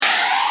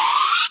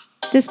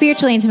The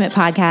Spiritually Intimate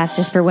podcast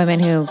is for women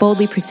who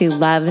boldly pursue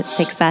love,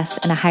 success,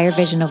 and a higher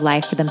vision of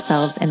life for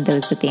themselves and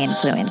those that they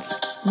influence.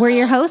 We're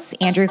your hosts,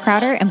 Andrew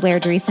Crowder and Blair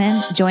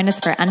Dreesen. Join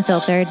us for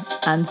unfiltered,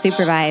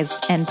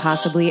 unsupervised, and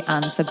possibly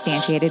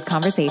unsubstantiated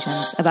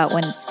conversations about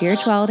when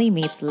spirituality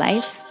meets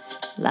life,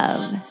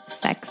 love,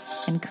 sex,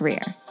 and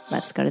career.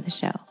 Let's go to the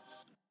show.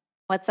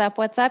 What's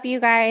up,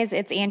 you guys?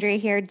 It's Andrea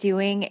here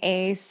doing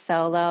a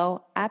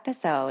solo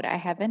episode. I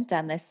haven't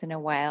done this in a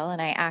while, and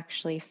I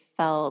actually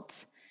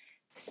felt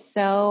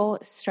so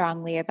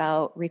strongly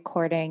about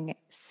recording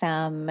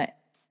some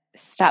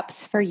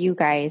steps for you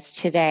guys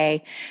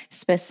today,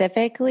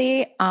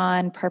 specifically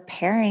on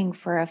preparing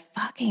for a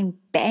fucking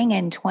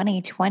bangin'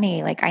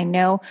 2020. Like, I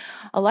know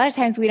a lot of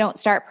times we don't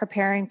start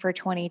preparing for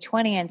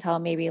 2020 until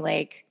maybe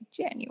like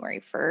January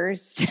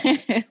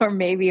 1st or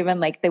maybe even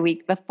like the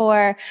week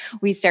before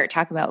we start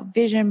talking about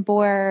vision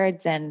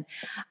boards. And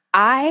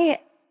I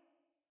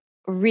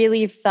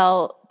really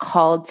felt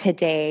called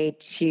today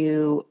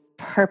to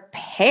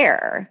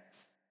prepare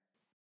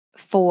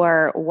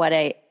for what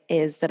it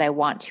is that I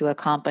want to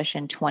accomplish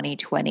in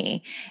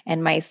 2020.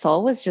 And my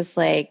soul was just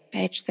like,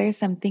 bitch, there's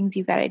some things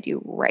you got to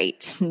do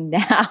right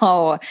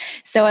now.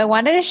 So I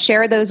wanted to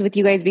share those with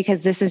you guys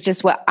because this is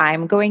just what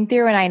I'm going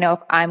through. And I know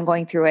if I'm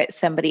going through it,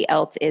 somebody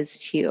else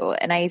is too.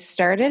 And I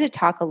started to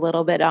talk a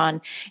little bit on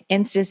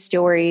Insta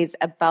stories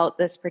about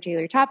this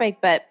particular topic,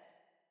 but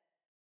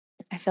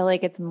I feel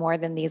like it's more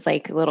than these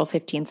like little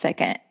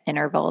 15-second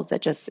intervals.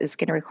 It just is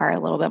going to require a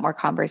little bit more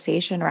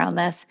conversation around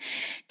this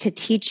to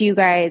teach you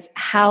guys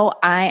how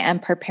I am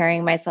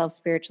preparing myself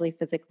spiritually,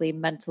 physically,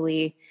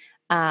 mentally,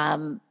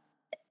 in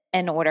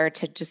order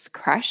to just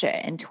crush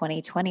it in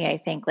 2020. I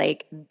think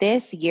like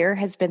this year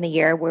has been the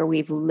year where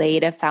we've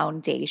laid a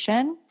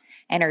foundation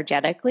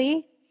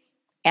energetically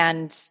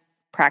and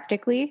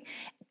practically.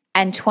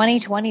 And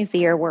 2020 is the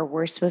year where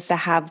we're supposed to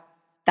have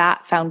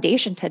that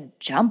foundation to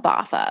jump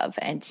off of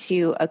and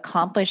to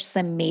accomplish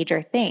some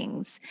major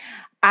things.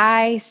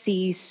 I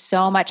see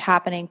so much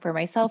happening for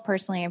myself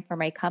personally and for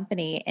my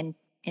company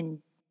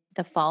in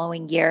the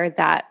following year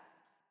that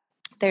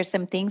there's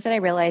some things that I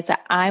realized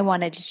that I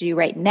wanted to do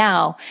right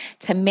now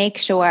to make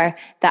sure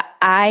that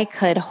I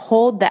could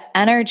hold the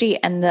energy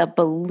and the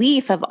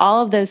belief of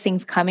all of those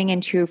things coming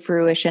into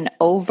fruition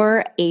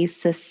over a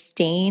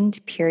sustained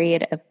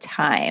period of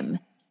time.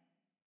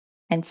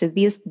 And so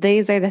these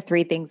are the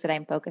three things that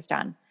I'm focused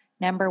on.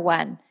 Number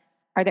one,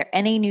 are there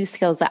any new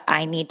skills that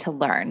I need to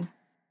learn?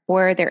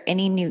 Or are there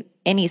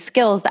any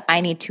skills that I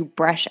need to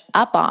brush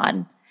up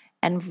on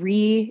and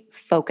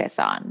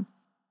refocus on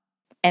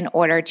in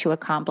order to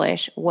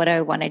accomplish what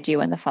I want to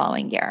do in the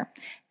following year?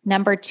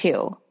 Number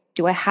two,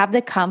 do I have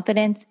the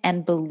confidence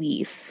and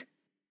belief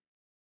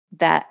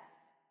that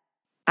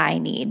I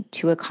need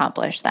to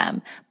accomplish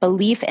them?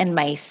 Belief in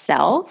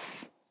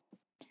myself,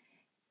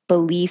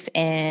 belief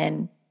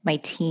in my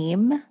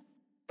team,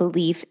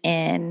 belief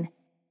in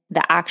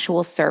the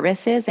actual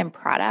services and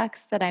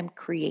products that I'm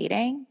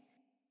creating.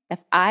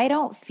 If I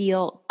don't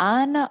feel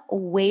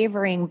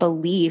unwavering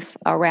belief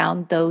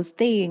around those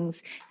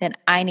things, then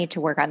I need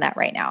to work on that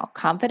right now.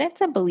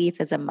 Confidence and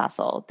belief is a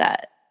muscle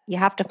that you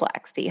have to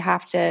flex, that you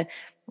have to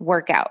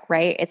work out,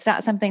 right? It's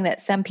not something that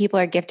some people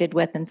are gifted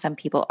with and some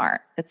people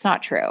aren't. It's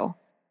not true,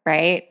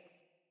 right?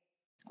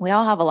 We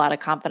all have a lot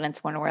of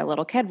confidence when we're a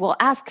little kid. We'll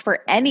ask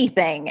for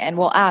anything and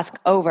we'll ask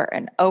over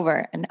and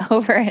over and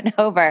over and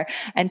over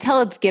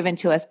until it's given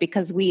to us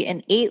because we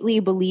innately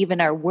believe in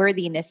our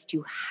worthiness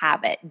to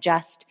have it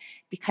just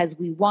because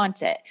we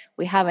want it.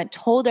 We haven't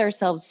told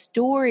ourselves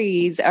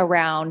stories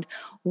around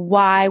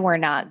why we're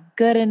not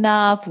good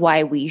enough,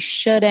 why we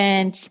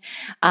shouldn't,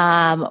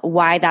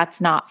 why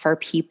that's not for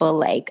people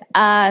like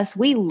us.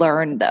 We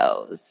learn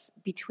those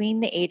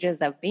between the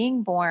ages of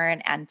being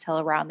born until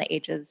around the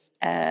ages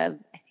of,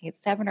 I think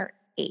it's 7 or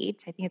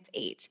 8. I think it's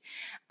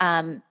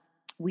 8.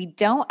 We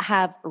don't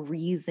have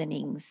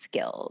reasoning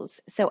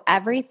skills. So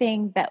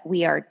everything that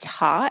we are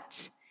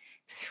taught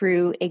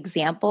through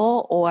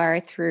example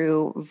or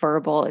through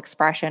verbal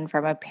expression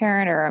from a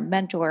parent or a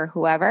mentor or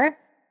whoever,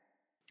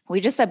 we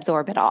just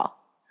absorb it all.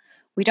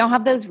 We don't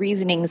have those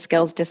reasoning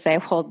skills to say,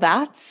 well,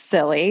 that's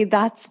silly.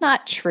 That's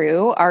not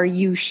true. Are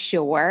you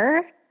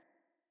sure?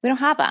 We don't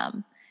have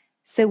them.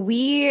 So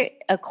we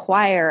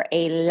acquire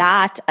a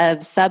lot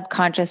of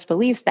subconscious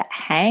beliefs that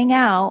hang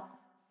out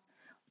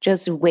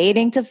just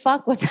waiting to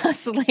fuck with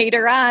us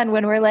later on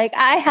when we're like,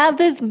 I have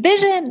this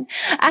vision.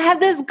 I have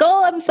this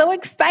goal. I'm so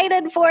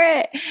excited for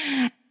it.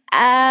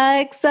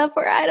 Except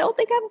for I don't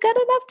think I'm good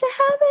enough to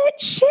have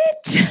it.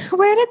 Shit,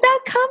 where did that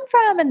come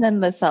from? And then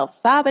the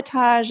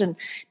self-sabotage and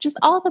just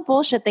all the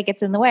bullshit that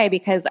gets in the way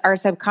because our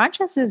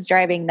subconscious is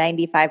driving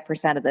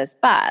 95% of this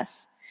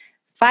bus.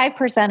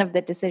 5% of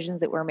the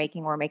decisions that we're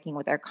making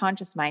with our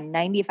conscious mind.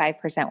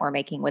 95% we're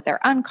making with our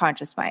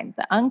unconscious mind.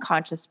 The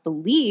unconscious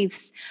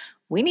beliefs,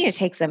 we need to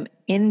take some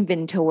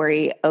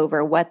inventory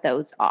over what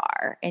those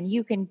are. And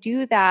you can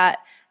do that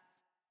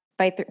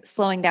by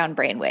slowing down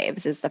brain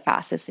waves is the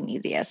fastest and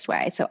easiest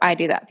way. So I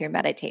do that through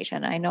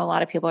meditation. I know a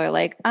lot of people are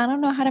like, I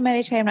don't know how to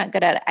meditate. I'm not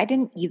good at it. I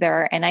didn't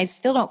either. And I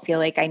still don't feel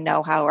like I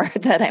know how or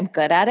that I'm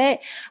good at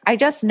it. I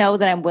just know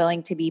that I'm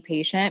willing to be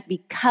patient,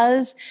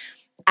 because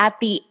at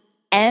the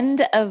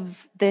end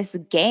of this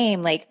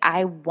game, like,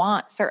 I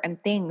want certain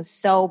things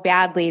so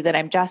badly that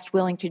I'm just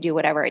willing to do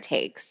whatever it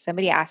takes.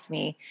 Somebody asked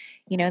me,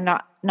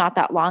 not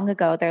that long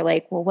ago, they're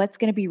like, well, what's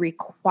going to be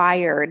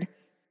required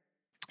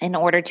in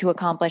order to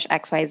accomplish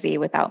XYZ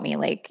without me,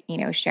 like,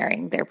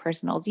 sharing their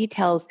personal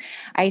details?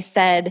 I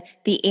said,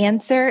 the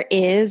answer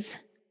is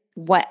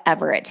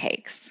whatever it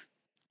takes.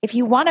 If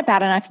you want it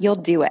bad enough, you'll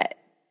do it.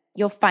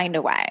 You'll find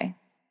a way.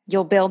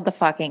 You'll build the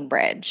fucking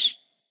bridge,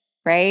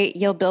 right?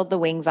 You'll build the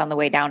wings on the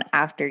way down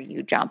after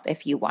you jump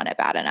if you want it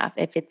bad enough.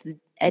 If it's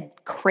a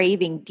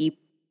craving deep,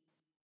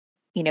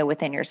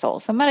 within your soul.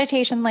 So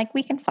meditation, like,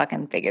 we can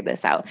fucking figure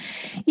this out.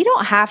 You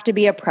don't have to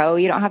be a pro.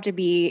 You don't have to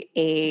be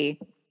a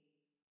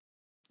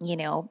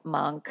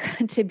monk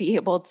to be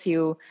able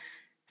to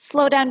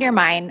slow down your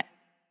mind.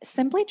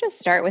 Simply just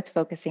start with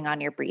focusing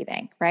on your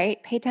breathing,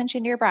 right? Pay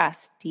attention to your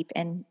breath. Deep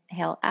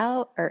inhale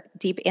out, or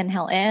deep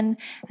inhale in,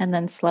 and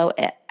then slow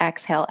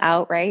exhale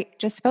out, right?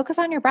 Just focus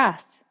on your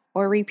breath,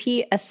 or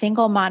repeat a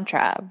single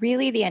mantra.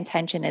 Really, the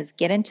intention is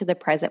get into the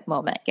present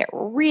moment. Get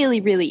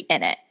really, really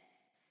in it.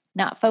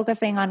 Not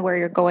focusing on where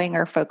you're going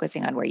or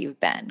focusing on where you've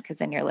been, because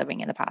then you're living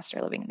in the past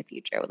or living in the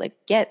future. Like,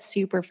 get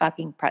super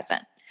fucking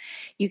present.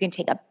 You can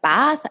take a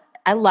bath.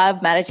 I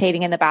love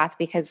meditating in the bath,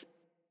 because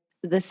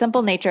the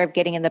simple nature of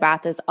getting in the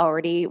bath is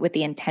already with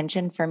the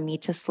intention for me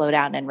to slow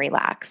down and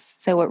relax.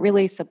 So it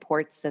really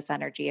supports this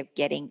energy of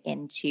getting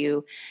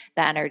into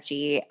the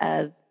energy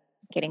of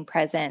getting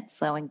present,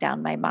 slowing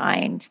down my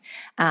mind,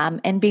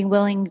 and being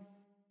willing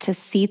to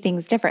see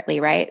things differently,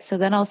 right? So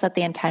then I'll set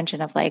the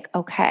intention of like,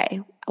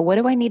 okay, what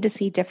do I need to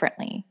see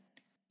differently?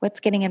 What's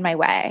getting in my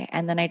way?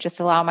 And then I just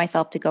allow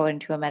myself to go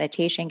into a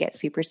meditation, get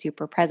super,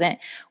 super present.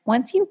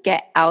 Once you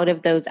get out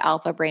of those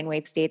alpha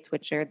brainwave states,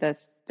 which are the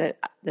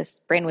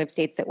brainwave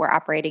states that we're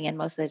operating in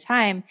most of the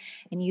time,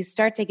 and you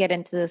start to get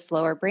into the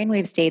slower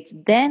brainwave states,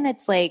 then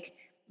it's like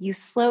you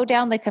slow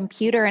down the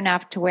computer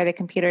enough to where the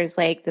computer is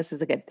like, this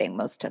is a good thing.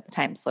 Most of the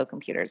time, slow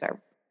computers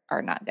are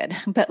not good,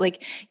 but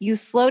like, you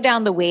slow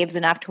down the waves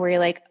enough to where you're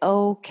like,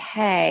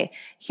 okay,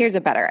 here's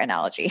a better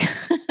analogy.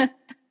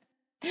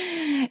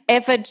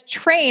 If a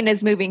train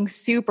is moving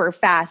super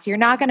fast, you're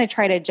not going to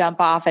try to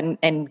jump off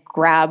and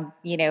grab,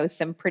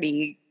 some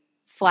pretty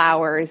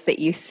flowers that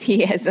you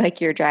see as like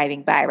you're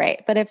driving by,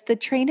 right? But if the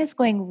train is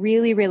going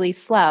really, really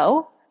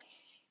slow,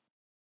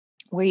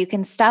 where you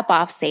can step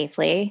off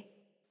safely,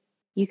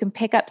 you can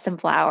pick up some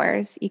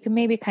flowers, you can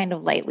maybe kind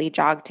of lightly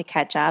jog to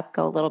catch up,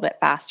 go a little bit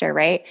faster,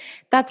 right?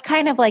 That's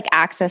kind of like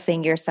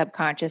accessing your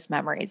subconscious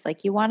memories.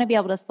 Like, you want to be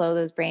able to slow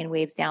those brain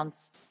waves down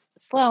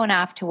slow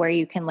enough to where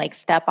you can like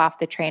step off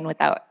the train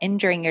without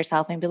injuring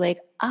yourself and be like,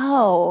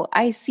 oh,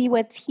 I see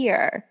what's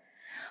here.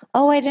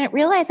 Oh, I didn't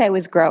realize I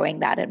was growing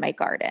that in my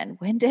garden.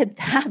 When did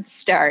that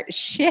start?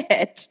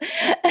 Shit.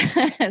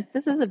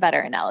 This is a better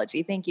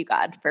analogy. Thank you,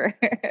 God,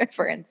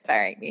 for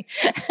inspiring me.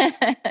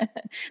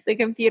 The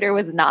computer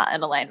was not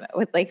in alignment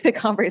with like the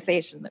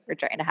conversation that we're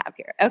trying to have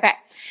here. Okay.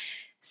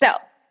 So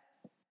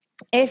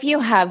if you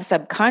have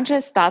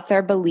subconscious thoughts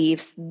or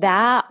beliefs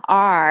that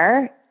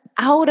are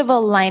out of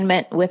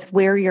alignment with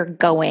where you're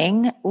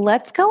going,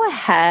 let's go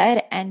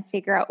ahead and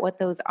figure out what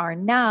those are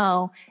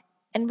now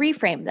and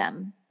reframe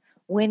them.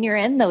 When you're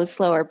in those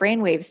slower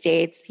brainwave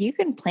states, you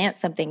can plant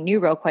something new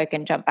real quick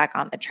and jump back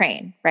on the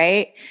train,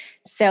 right?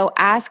 So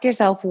ask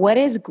yourself, what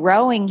is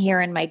growing here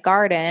in my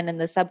garden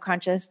and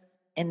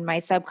in my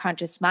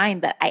subconscious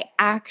mind that I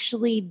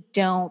actually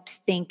don't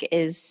think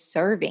is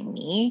serving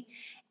me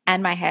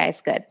and my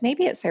highest good?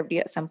 Maybe it served you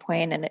at some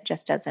point and it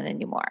just doesn't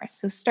anymore.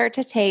 So start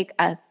to take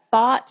a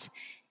thought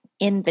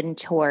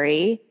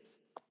inventory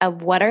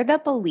of what are the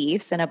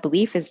beliefs, and a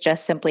belief is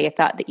just simply a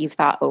thought that you've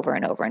thought over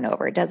and over and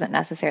over. It doesn't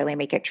necessarily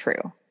make it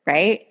true,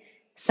 right?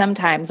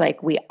 Sometimes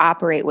like we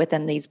operate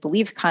within these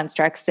belief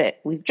constructs that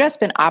we've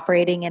just been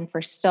operating in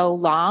for so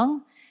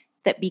long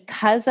that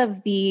because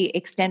of the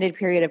extended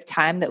period of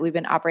time that we've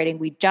been operating,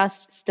 we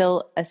just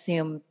still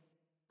assume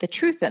the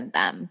truth in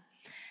them.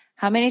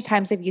 How many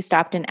times have you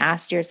stopped and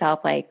asked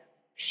yourself like,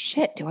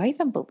 shit, do I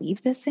even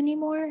believe this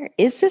anymore?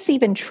 Is this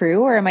even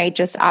true? Or am I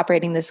just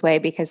operating this way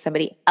because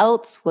somebody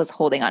else was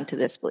holding on to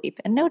this belief?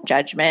 And no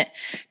judgment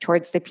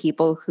towards the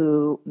people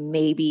who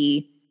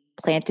maybe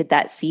planted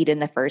that seed in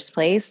the first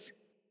place.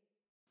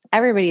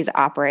 Everybody's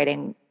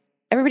doing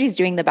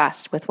the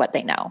best with what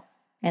they know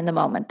in the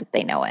moment that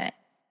they know it.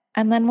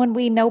 And then when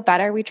we know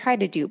better, we try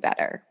to do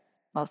better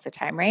most of the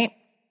time, right?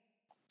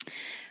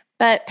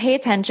 But pay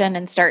attention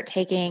and start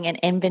taking an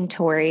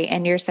inventory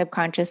in your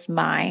subconscious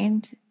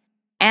mind.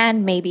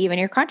 And maybe even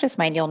your conscious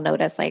mind, you'll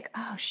notice like,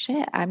 oh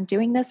shit, I'm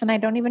doing this and I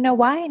don't even know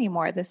why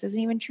anymore. This isn't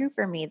even true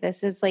for me.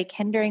 This is like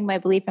hindering my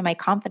belief and my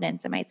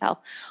confidence in myself.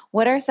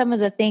 What are some of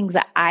the things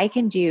that I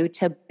can do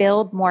to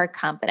build more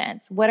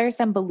confidence? What are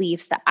some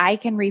beliefs that I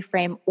can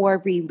reframe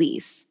or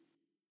release?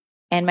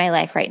 in my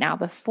life right now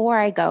before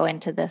I go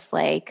into this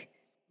like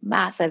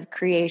massive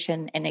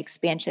creation and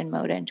expansion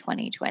mode in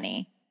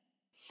 2020.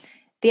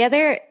 The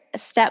other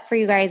step for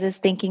you guys is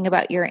thinking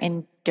about your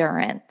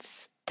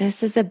endurance.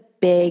 This is a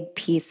big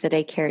piece that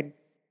I care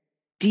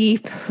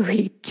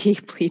deeply,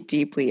 deeply,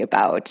 deeply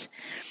about.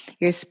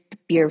 Your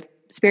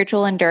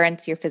spiritual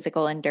endurance, your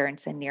physical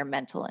endurance, and your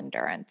mental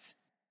endurance.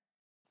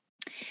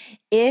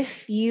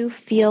 If you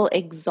feel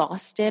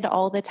exhausted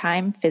all the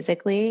time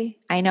physically,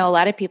 I know a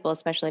lot of people,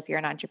 especially if you're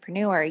an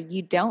entrepreneur,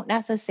 you don't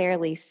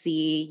necessarily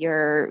see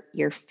your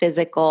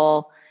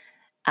physical,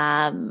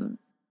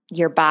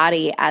 your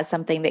body as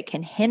something that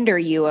can hinder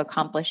you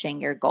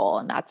accomplishing your goal.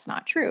 And that's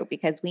not true,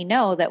 because we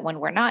know that when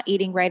we're not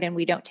eating right and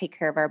we don't take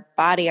care of our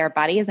body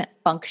isn't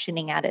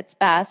functioning at its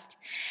best.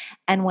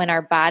 And when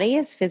our body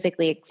is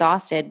physically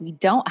exhausted, we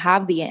don't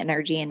have the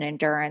energy and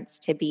endurance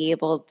to be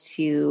able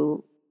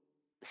to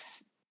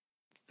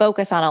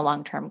focus on a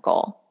long-term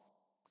goal.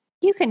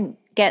 You can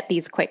get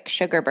these quick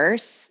sugar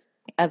bursts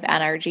of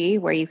energy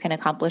where you can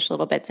accomplish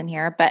little bits in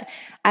here. But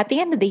at the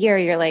end of the year,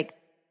 you're like,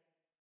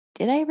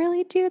 did I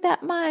really do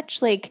that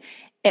much? Like,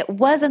 it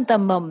wasn't the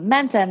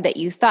momentum that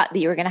you thought that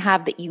you were going to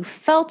have, that you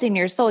felt in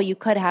your soul you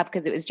could have,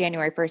 because it was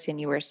January 1st and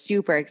you were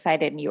super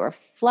excited and you were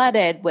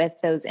flooded with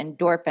those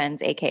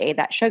endorphins, AKA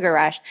that sugar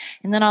rush.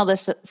 And then all of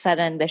a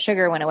sudden the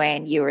sugar went away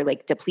and you were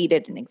like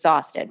depleted and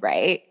exhausted,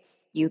 right?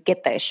 You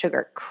get the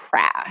sugar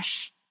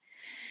crash.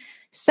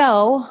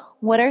 So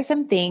what are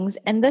some things,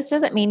 and this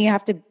doesn't mean you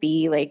have to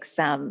be like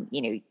some,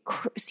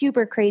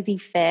 super crazy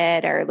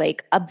fit or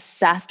like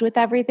obsessed with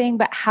everything,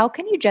 but how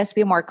can you just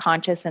be more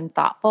conscious and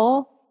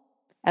thoughtful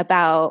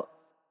about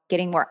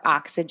getting more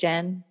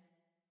oxygen,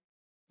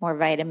 more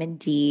vitamin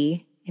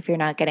D, if you're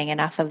not getting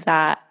enough of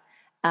that,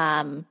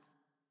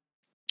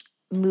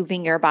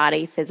 moving your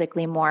body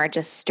physically more,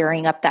 just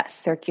stirring up that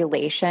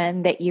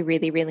circulation that you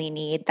really, really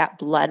need. That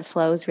blood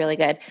flow is really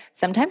good.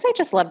 Sometimes I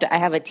just love to, I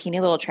have a teeny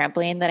little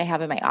trampoline that I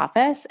have in my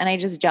office, and I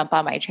just jump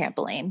on my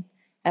trampoline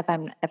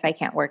if I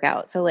can't work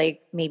out. So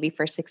like maybe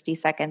for 60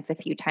 seconds, a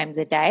few times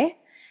a day.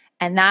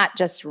 And that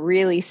just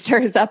really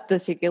stirs up the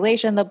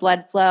circulation, the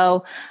blood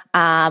flow,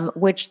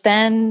 which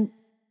then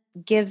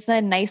gives a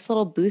nice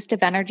little boost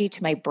of energy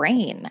to my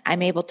brain.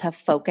 I'm able to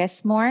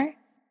focus more.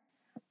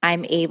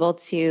 I'm able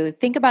to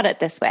think about it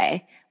this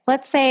way.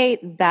 Let's say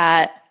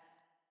that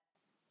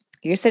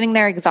you're sitting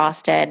there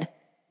exhausted.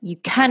 You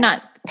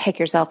cannot pick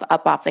yourself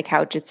up off the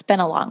couch. It's been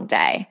a long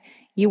day.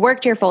 You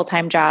worked your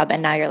full-time job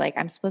and now you're like,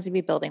 I'm supposed to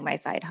be building my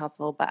side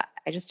hustle, but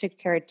I just took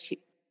care of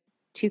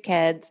two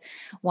kids.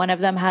 One of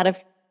them had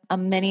a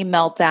mini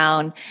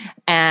meltdown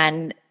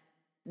and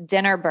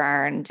dinner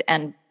burned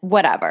and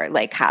whatever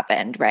like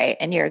happened, right?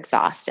 And you're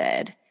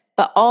exhausted.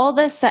 But all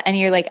this, and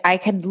you're like, I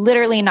could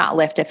literally not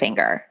lift a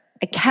finger.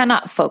 I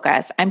cannot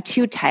focus. I'm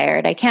too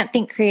tired. I can't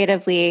think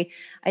creatively.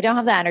 I don't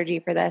have the energy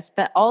for this.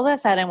 But all of a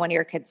sudden, one of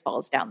your kids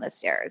falls down the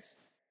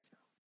stairs,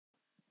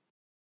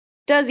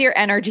 does your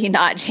energy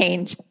not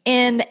change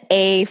in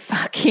a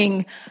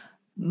fucking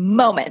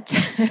moment,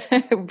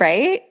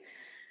 right?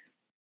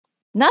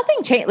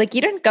 Nothing changed. Like,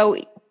 you didn't go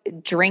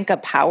drink a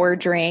power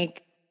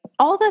drink.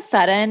 All of a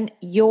sudden,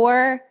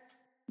 your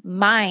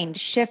mind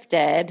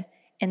shifted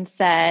and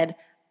said,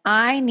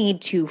 I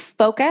need to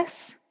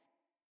focus.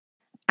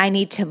 I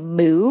need to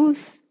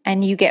move.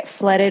 And you get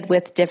flooded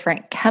with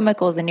different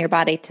chemicals in your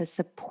body to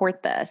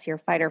support this. Your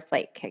fight or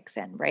flight kicks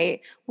in,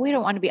 right? We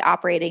don't want to be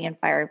operating in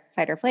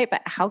fight or flight,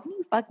 but how can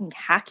you fucking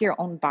hack your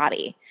own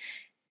body?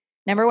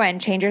 Number one,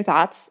 change your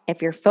thoughts.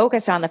 If you're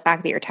focused on the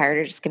fact that you're tired,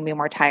 you're just going to be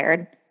more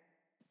tired.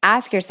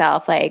 Ask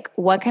yourself, like,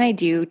 what can I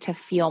do to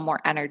feel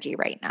more energy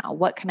right now?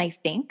 What can I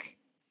think?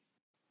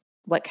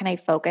 What can I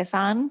focus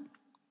on?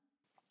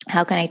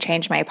 How can I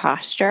change my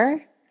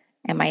posture?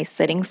 Am I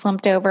sitting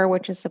slumped over,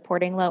 which is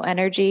supporting low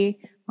energy?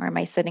 Or am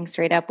I sitting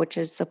straight up, which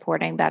is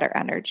supporting better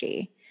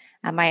energy?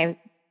 Am I,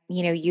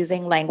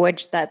 using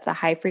language that's a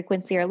high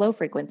frequency or low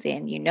frequency?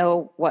 And you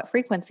know what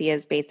frequency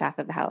is based off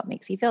of how it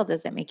makes you feel.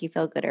 Does it make you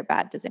feel good or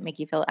bad? Does it make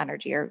you feel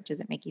energy, or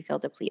does it make you feel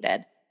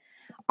depleted?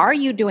 Are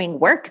you doing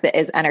work that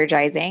is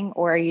energizing,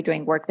 or are you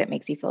doing work that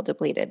makes you feel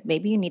depleted?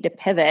 Maybe you need to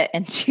pivot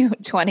into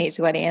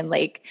 2020 and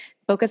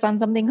focus on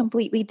something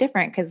completely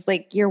different, because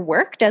your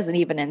work doesn't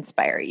even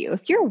inspire you.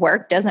 If your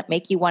work doesn't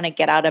make you want to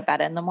get out of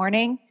bed in the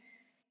morning,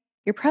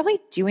 you're probably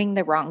doing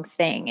the wrong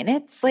thing. And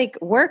it's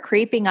we're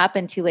creeping up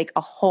into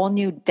a whole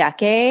new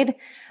decade.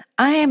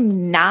 I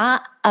am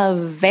not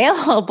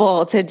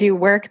available to do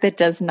work that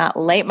does not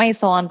light my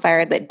soul on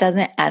fire, that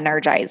doesn't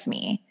energize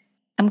me.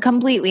 I'm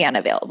completely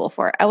unavailable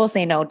for it. I will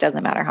say no, it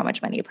doesn't matter how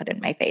much money you put in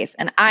my face.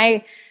 And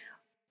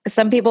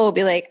some people will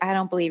be like, I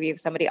don't believe you if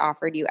somebody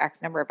offered you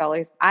X number of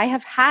dollars. I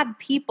have had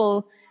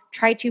people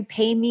try to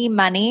pay me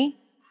money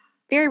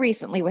very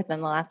recently, within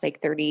the last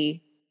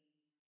 30,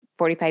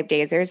 45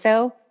 days or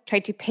so,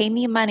 tried to pay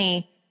me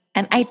money,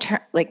 and I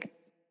turned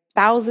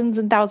thousands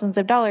and thousands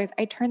of dollars.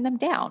 I turned them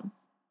down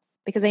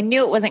because I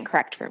knew it wasn't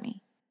correct for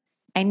me.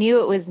 I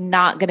knew it was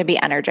not going to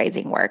be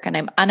energizing work, and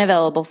I'm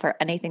unavailable for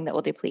anything that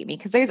will deplete me,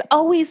 because there's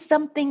always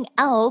something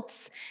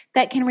else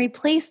that can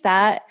replace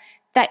that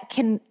that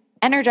can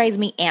energize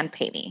me and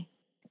pay me.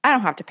 I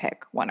don't have to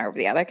pick one over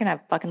the other. I can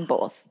have fucking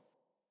both.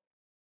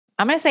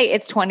 I'm going to say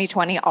it's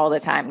 2020 all the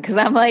time because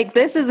I'm like,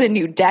 this is a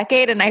new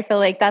decade. And I feel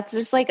like that's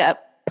just like a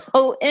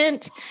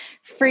potent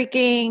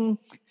freaking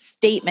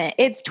statement.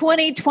 It's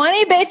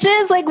 2020,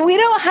 bitches. Like, we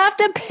don't have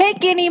to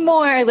pick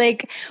anymore.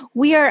 Like,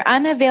 we are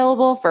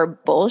unavailable for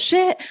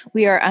bullshit.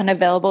 We are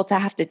unavailable to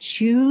have to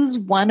choose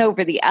one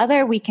over the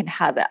other. We can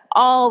have it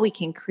all. We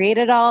can create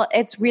it all.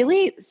 It's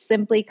really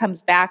simply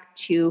comes back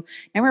to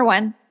number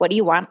one, what do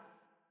you want?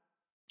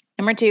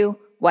 Number two,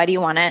 why do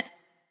you want it?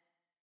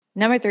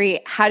 Number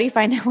three, how do you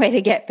find a way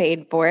to get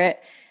paid for it?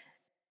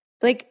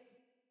 Like,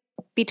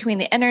 between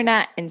the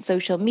internet and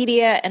social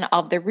media and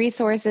all of the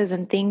resources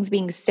and things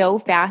being so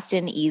fast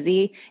and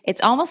easy,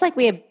 it's almost like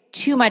we have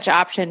too much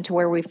option to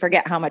where we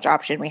forget how much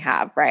option we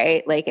have,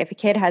 right? Like, if a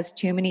kid has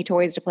too many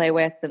toys to play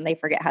with, then they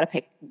forget how to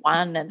pick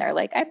one and they're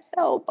like, I'm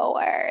so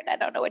bored. I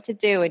don't know what to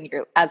do. And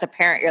you're, as a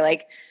parent, you're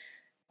like,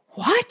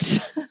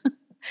 what?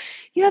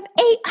 You have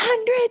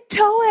 800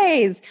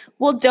 toys.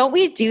 Well, don't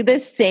we do the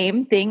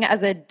same thing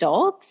as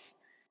adults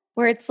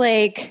where it's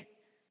like,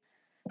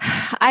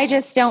 I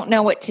just don't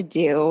know what to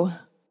do.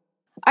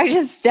 I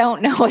just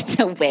don't know what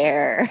to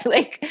wear.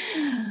 Like,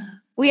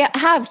 we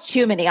have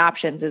too many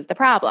options is the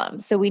problem.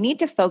 So we need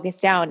to focus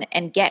down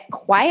and get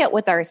quiet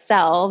with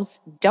ourselves.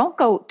 Don't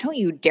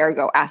you dare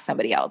go ask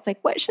somebody else.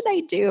 Like, what should I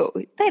do?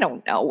 They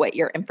don't know what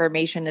your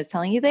information is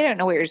telling you. They don't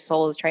know what your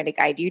soul is trying to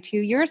guide you to.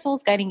 Your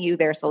soul's guiding you.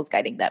 Their soul's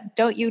guiding them.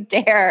 Don't you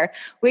dare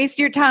waste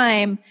your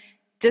time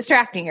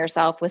distracting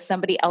yourself with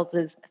somebody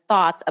else's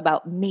thoughts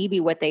about maybe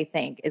what they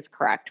think is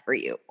correct for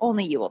you.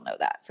 Only you will know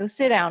that. So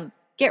sit down,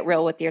 get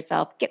real with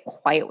yourself, get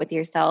quiet with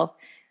yourself,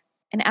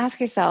 and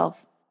ask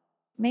yourself,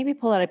 maybe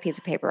pull out a piece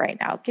of paper right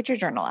now. Get your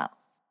journal out.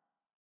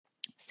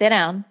 Sit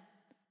down,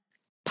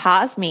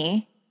 pause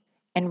me,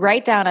 and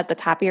write down at the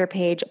top of your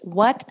page,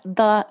 what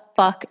the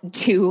fuck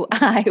do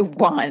I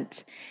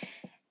want?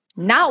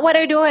 Not what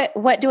do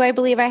I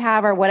believe I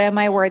have, or what am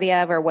I worthy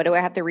of, or what do I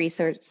have the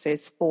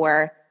resources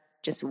for?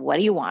 Just what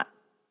do you want?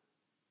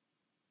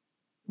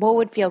 What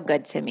would feel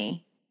good to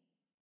me?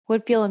 What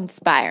would feel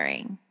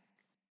inspiring?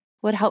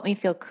 What would help me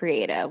feel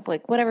creative?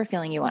 Like, whatever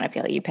feeling you want to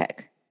feel, you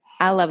pick.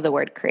 I love the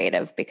word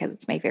creative because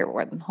it's my favorite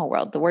word in the whole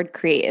world. The word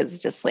create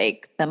is just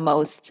like the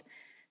most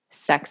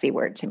sexy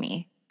word to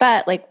me.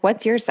 But like,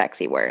 what's your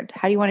sexy word?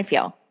 How do you want to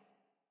feel?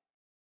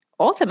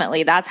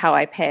 Ultimately, that's how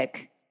I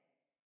pick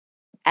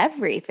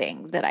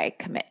everything that I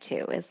commit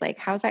to is like,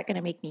 how's that going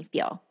to make me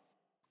feel?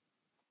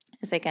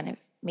 Is it going to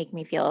make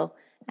me feel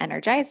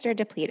energized or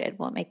depleted?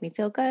 Will it make me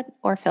feel good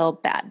or feel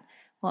bad?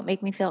 Will it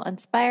make me feel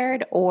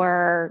inspired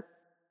or,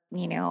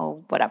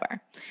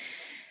 whatever?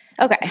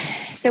 Okay,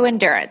 so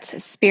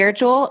endurance,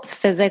 spiritual,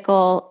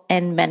 physical,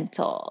 and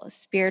mental.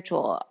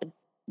 Spiritual,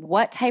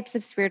 what types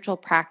of spiritual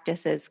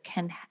practices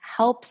can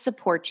help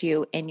support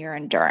you in your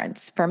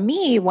endurance? For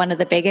me, one of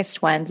the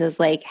biggest ones is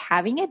like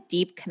having a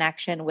deep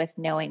connection with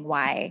knowing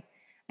why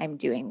I'm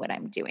doing what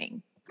I'm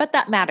doing. But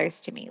that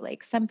matters to me.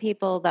 Like, some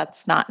people,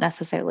 that's not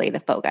necessarily the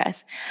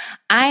focus.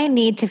 I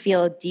need to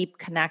feel a deep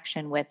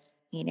connection with,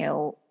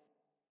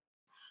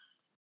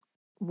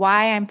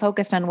 why I'm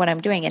focused on what I'm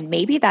doing. And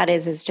maybe that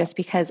is just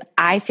because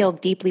I feel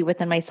deeply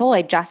within my soul,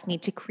 I just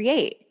need to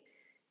create.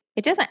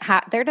 There doesn't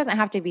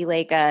have to be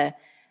like a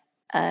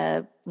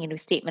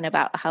statement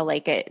about how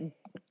like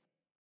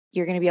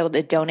you're going to be able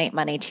to donate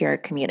money to your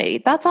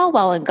community. That's all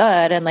well and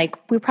good. And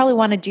like, we probably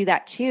want to do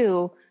that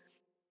too,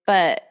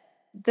 but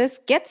this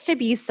gets to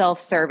be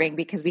self-serving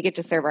because we get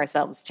to serve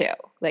ourselves too.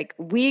 Like,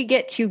 we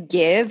get to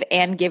give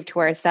and give to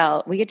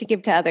ourselves. We get to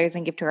give to others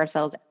and give to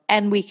ourselves.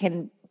 And we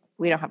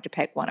don't have to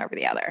pick one over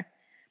the other.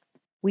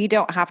 We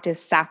don't have to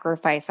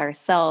sacrifice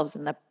ourselves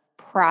in the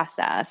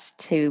process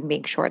to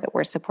make sure that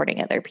we're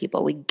supporting other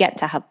people. We get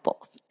to have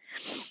both.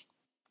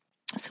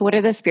 So what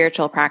are the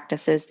spiritual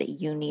practices that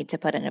you need to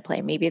put into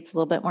play? Maybe it's a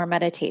little bit more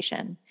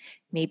meditation.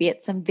 Maybe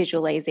it's some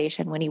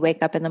visualization when you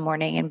wake up in the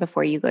morning and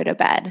before you go to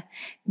bed.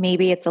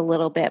 Maybe it's a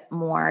little bit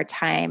more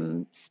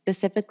time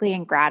specifically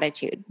in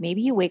gratitude.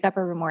 Maybe you wake up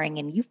every morning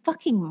and you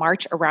fucking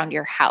march around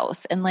your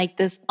house in like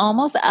this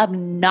almost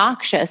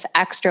obnoxious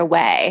extra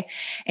way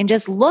and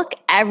just look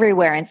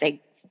everywhere and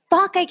say,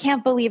 fuck, I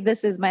can't believe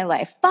this is my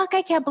life. Fuck,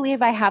 I can't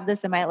believe I have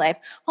this in my life.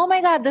 Oh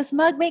my God, this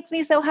mug makes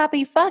me so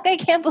happy. Fuck, I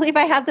can't believe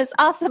I have this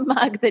awesome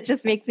mug that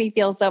just makes me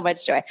feel so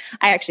much joy.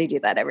 I actually do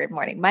that every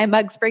morning. My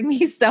mugs bring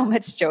me so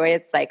much joy.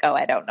 It's like, oh,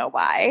 I don't know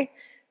why.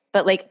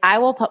 But like, I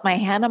will put my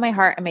hand on my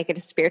heart and make it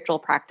a spiritual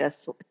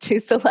practice to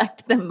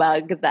select the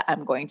mug that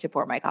I'm going to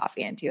pour my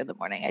coffee into in the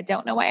morning. I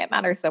don't know why it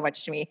matters so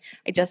much to me.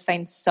 I just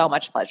find so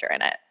much pleasure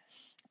in it.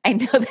 I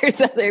know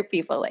there's other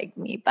people like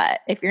me,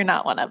 but if you're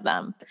not one of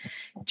them,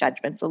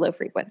 judgment's a low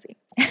frequency.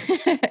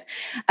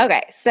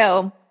 Okay,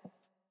 so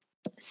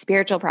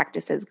spiritual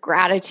practices.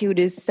 Gratitude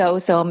is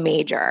so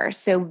major.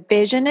 So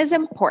vision is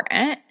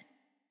important.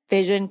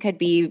 Vision could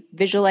be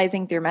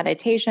visualizing through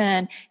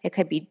meditation. It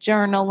could be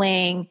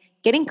journaling,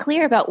 getting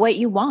clear about what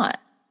you want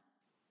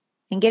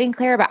and getting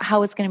clear about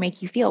how it's going to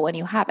make you feel when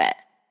you have it.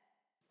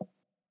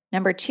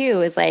 Number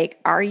two is like,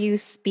 are you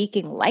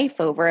speaking life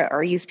over it, or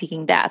are you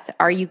speaking death?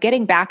 Are you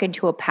getting back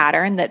into a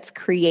pattern that's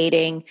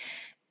creating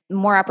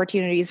more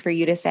opportunities for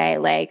you to say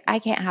like, I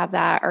can't have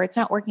that, or it's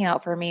not working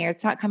out for me, or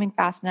it's not coming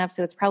fast enough,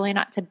 so it's probably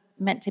not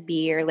meant to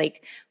be, or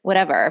like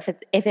whatever.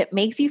 If it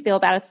makes you feel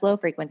bad, it's low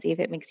frequency. If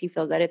it makes you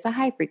feel good, it's a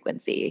high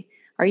frequency.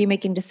 Are you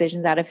making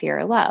decisions out of fear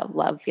or love?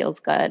 Love feels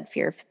good.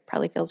 Fear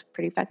probably feels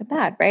pretty fucking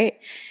bad, right?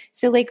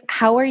 So like,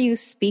 how are you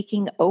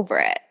speaking over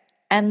it?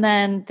 And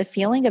then the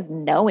feeling of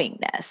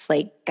knowingness,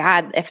 like,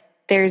 God, if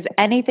there's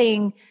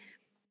anything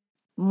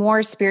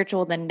more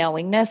spiritual than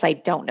knowingness, I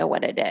don't know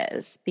what it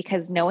is,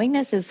 because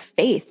knowingness is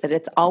faith that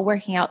it's all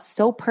working out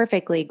so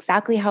perfectly,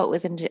 exactly how it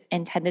was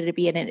intended to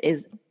be. And it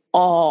is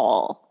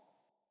all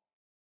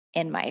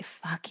in my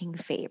fucking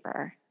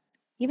favor,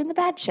 even the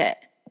bad shit.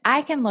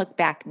 I can look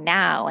back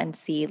now and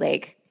see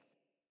like,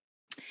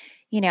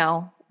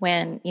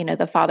 when,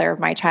 the father of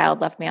my child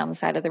left me on the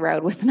side of the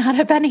road with not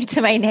a penny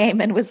to my name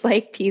and was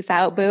like, peace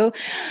out, boo.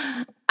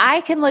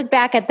 I can look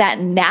back at that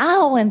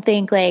now and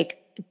think like,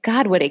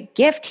 God, what a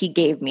gift he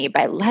gave me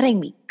by letting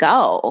me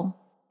go.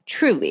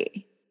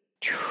 Truly,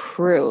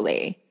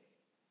 truly.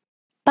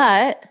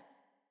 But,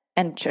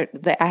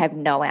 I have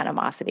no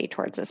animosity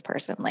towards this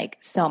person, like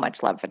so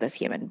much love for this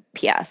human,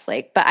 PS.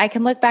 Like, but I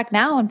can look back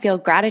now and feel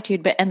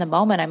gratitude. But in the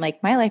moment, I'm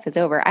like, my life is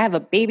over. I have a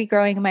baby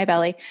growing in my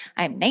belly.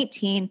 I'm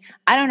 19.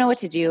 I don't know what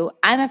to do.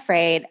 I'm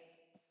afraid.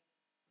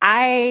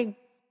 I'm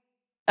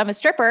a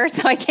stripper,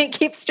 so I can't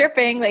keep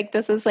stripping. Like,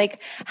 this is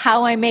like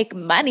how I make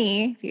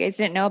money. If you guys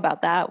didn't know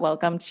about that,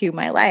 welcome to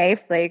my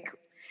life. Like,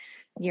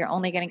 you're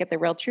only going to get the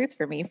real truth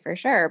for me for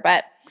sure.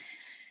 But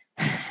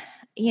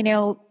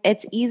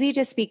it's easy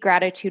to speak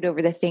gratitude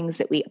over the things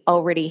that we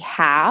already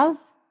have.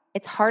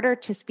 It's harder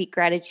to speak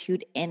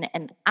gratitude in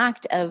an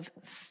act of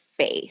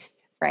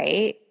faith,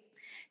 right?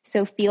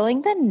 So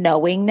feeling the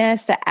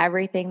knowingness that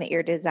everything that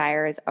you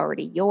desire is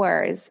already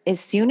yours, as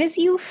soon as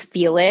you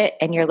feel it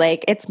and you're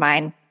like, it's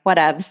mine,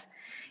 whatevs,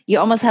 you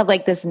almost have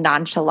like this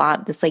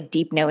nonchalant, this like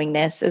deep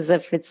knowingness, as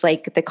if it's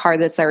like the car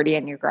that's already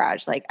in your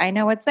garage. Like, I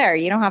know it's there.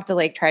 You don't have to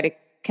like try to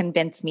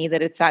convince me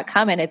that it's not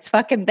coming. It's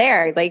fucking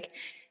there. Like,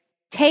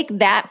 take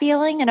that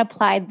feeling and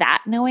apply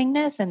that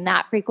knowingness and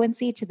that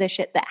frequency to the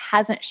shit that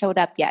hasn't showed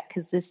up yet.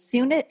 Because as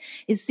soon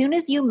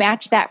as you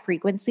match that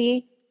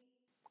frequency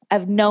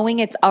of knowing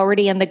it's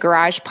already in the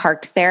garage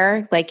parked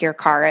there, like your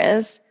car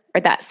is,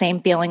 or that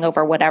same feeling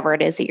over whatever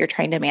it is that you're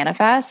trying to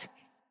manifest,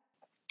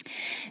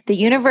 the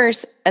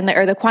universe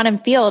or the quantum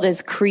field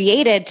is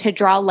created to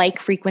draw like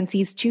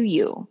frequencies to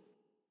you.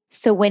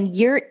 So when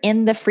you're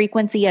in the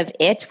frequency of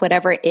it,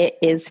 whatever it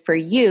is for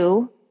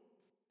you,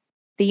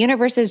 the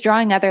universe is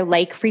drawing other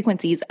like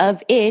frequencies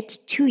of it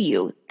to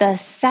you. The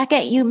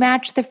second you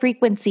match the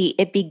frequency,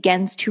 it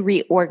begins to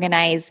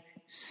reorganize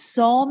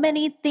so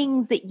many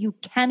things that you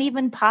can't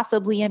even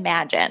possibly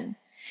imagine.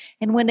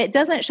 And when it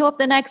doesn't show up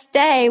the next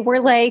day, we're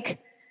like,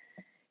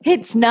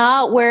 it's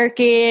not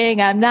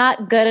working. I'm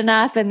not good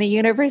enough. And the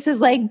universe is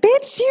like,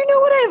 bitch, you know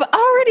what I've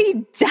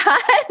already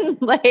done?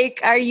 Like,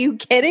 are you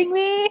kidding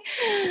me?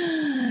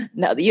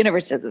 No, the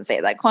universe doesn't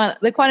say that.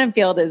 The quantum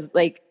field is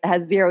like,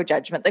 has zero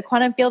judgment. The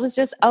quantum field is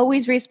just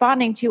always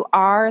responding to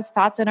our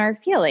thoughts and our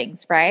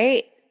feelings,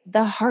 right?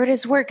 The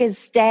hardest work is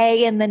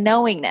stay in the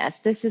knowingness.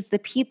 This is the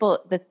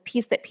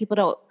piece that people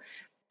don't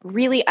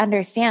really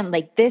understand.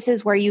 Like, this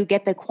is where you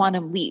get the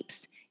quantum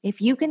leaps. If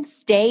you can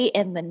stay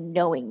in the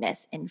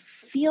knowingness and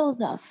feel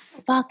the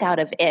fuck out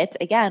of it,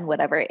 again,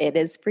 whatever it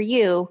is for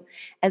you,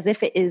 as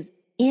if it is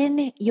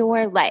in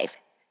your life,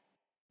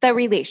 the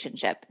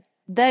relationship,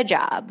 the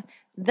job,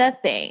 the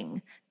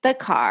thing, the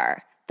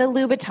car, the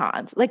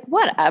Louboutins, like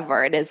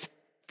whatever it is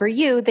for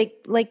you, that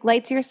like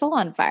lights your soul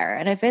on fire.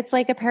 And if it's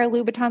like a pair of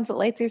Louboutins that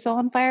lights your soul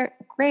on fire,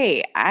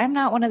 great. I'm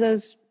not one of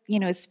those,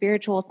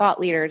 spiritual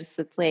thought leaders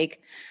that's like,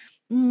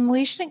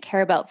 we shouldn't care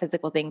about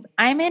physical things.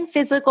 I'm in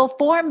physical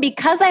form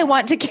because I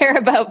want to care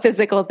about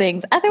physical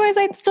things. Otherwise,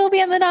 I'd still be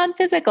in the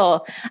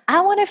non-physical.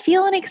 I want to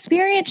feel and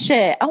experience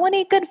shit. I want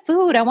to eat good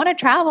food. I want to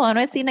travel. I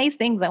want to see nice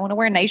things. I want to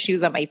wear nice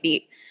shoes on my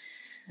feet.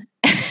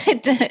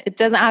 It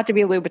doesn't have to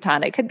be a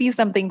Louboutin. It could be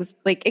something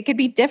like, it could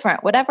be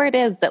different. Whatever it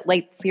is that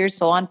lights your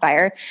soul on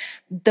fire,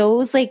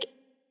 those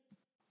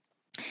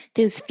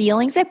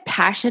feelings of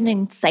passion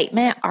and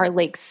excitement are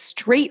like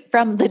straight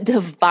from the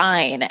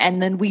divine.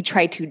 And then we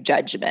try to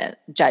judge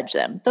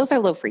them. Those are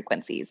low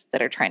frequencies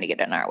that are trying to get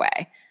in our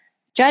way.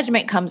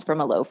 Judgment comes from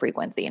a low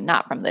frequency and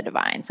not from the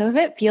divine. So if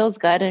it feels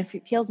good and if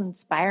it feels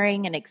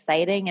inspiring and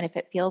exciting, and if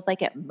it feels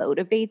like it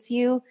motivates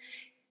you,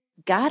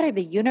 God or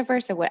the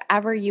universe or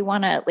whatever you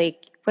want to,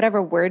 like,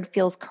 whatever word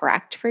feels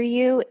correct for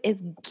you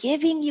is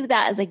giving you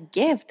that as a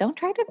gift. Don't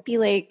try to be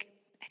like,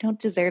 I don't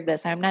deserve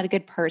this. I'm not a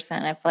good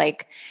person.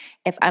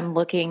 If I'm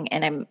looking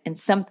and I'm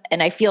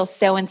and I feel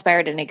so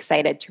inspired and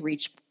excited to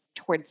reach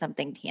towards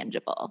something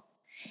tangible.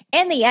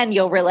 In the end,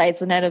 you'll realize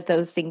that none of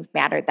those things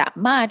matter that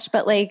much.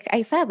 But like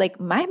I said, like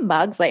my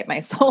mugs light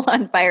my soul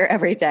on fire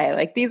every day.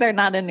 Like these are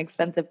not an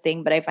expensive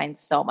thing, but I find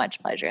so much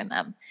pleasure in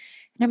them.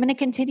 And I'm going to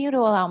continue to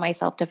allow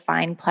myself to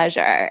find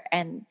pleasure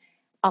and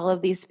all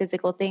of these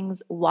physical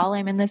things while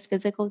I'm in this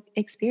physical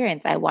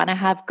experience. I want to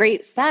have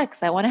great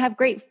sex. I want to have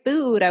great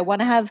food. I want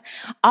to have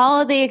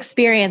all of the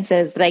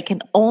experiences that I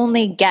can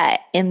only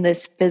get in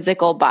this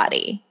physical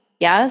body.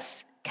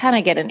 Yes? Can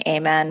I get an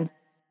amen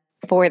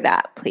for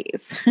that,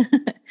 please?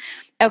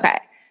 Okay.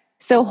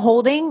 So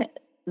holding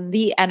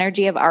the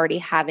energy of already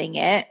having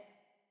it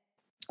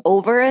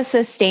over a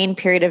sustained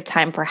period of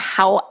time for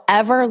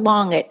however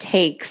long it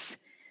takes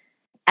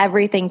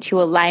everything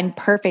to align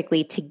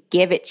perfectly to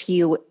give it to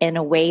you in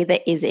a way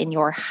that is in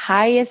your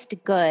highest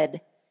good,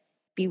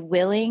 be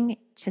willing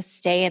to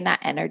stay in that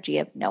energy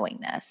of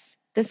knowingness.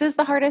 This is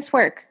the hardest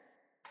work,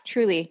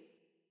 truly.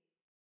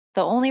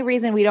 The only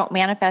reason we don't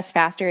manifest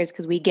faster is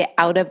because we get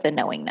out of the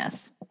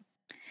knowingness.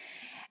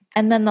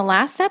 And then the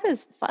last step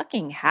is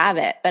fucking have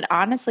it. But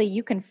honestly,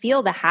 you can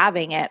feel the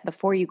having it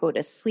before you go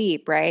to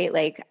sleep, right?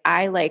 Like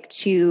I like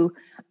to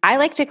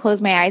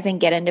close my eyes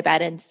and get into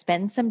bed and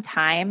spend some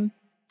time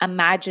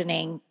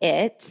imagining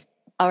it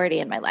already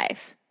in my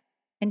life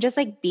and just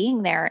like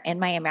being there in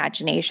my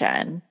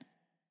imagination.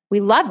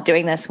 We loved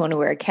doing this when we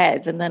were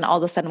kids. And then all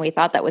of a sudden we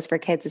thought that was for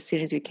kids as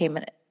soon as we became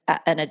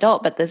an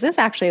adult. But this is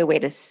actually a way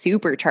to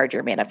supercharge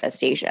your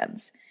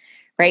manifestations,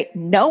 right?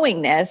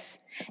 Knowingness.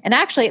 And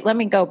actually, let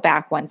me go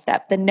back one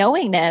step. The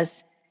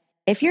knowingness,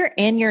 if you're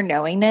in your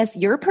knowingness,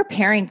 you're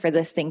preparing for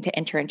this thing to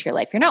enter into your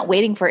life. You're not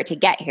waiting for it to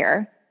get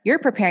here. You're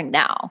preparing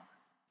now.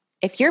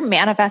 If you're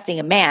manifesting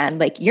a man,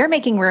 like you're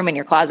making room in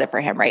your closet for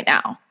him right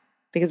now.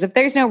 Because if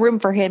there's no room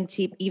for him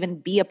to even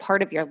be a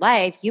part of your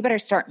life, you better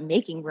start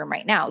making room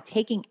right now,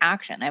 taking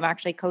action. I'm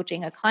actually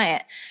coaching a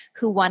client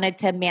who wanted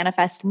to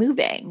manifest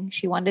moving.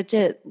 She wanted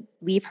to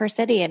leave her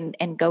city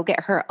and go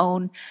get her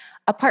own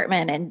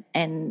apartment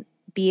and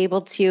be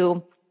able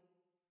to,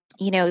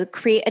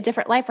 create a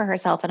different life for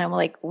herself. And I'm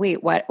like,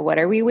 wait, what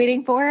are we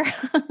waiting for?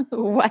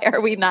 Why are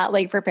we not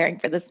like preparing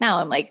for this now?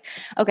 I'm like,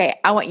 okay,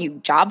 I want you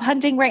job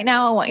hunting right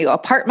now. I want you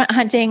apartment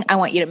hunting. I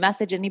want you to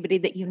message anybody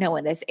that you know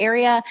in this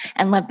area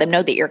and let them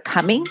know that you're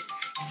coming,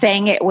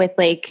 saying it with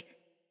like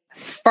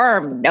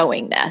firm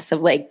knowingness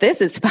of like, this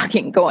is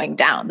fucking going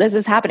down. This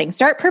is happening.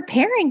 Start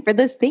preparing for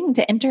this thing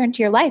to enter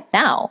into your life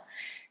now.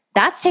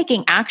 That's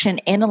taking action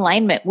in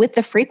alignment with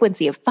the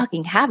frequency of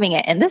fucking having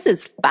it. And this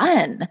is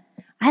fun.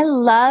 I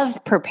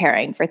love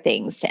preparing for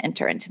things to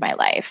enter into my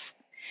life.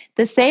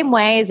 The same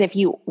way as if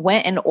you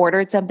went and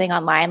ordered something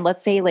online,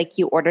 let's say like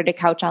you ordered a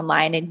couch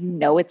online and you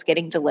know it's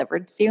getting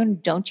delivered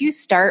soon. Don't you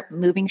start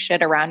moving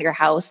shit around your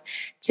house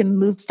to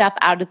move stuff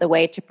out of the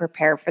way to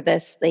prepare for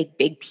this like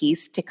big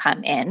piece to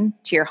come in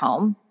to your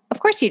home?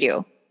 Of course you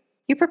do.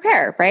 You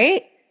prepare,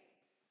 right?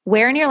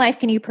 Where in your life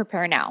can you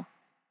prepare now?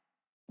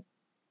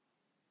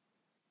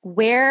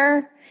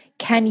 Where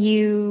can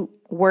you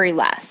worry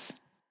less?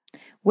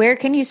 Where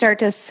can you start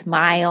to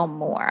smile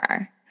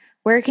more?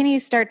 Where can you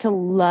start to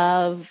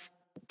love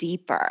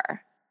deeper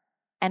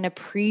and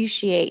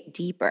appreciate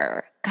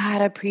deeper?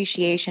 God,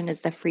 appreciation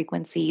is the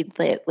frequency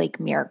that like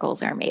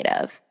miracles are made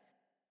of.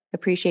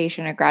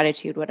 Appreciation or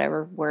gratitude,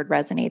 whatever word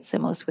resonates the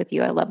most with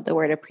you. I love the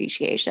word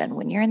appreciation.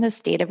 When you're in the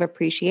state of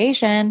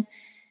appreciation,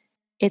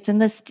 it's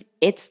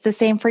the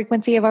same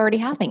frequency of already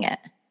having it.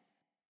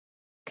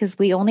 Because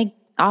we only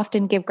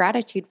often give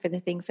gratitude for the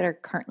things that are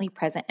currently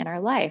present in our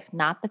life,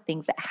 not the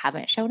things that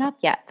haven't shown up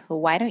yet. So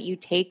why don't you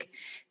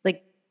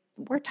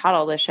we're taught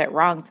all this shit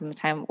wrong from the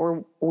time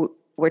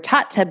we're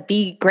taught to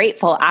be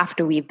grateful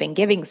after we've been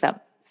giving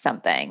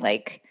something.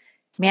 Like,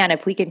 man,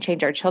 if we can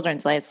change our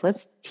children's lives,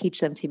 let's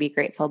teach them to be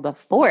grateful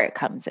before it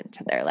comes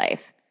into their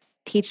life.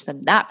 Teach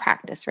them that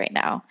practice right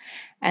now.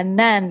 And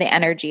then the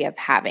energy of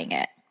having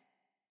it.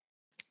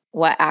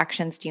 What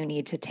actions do you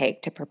need to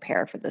take to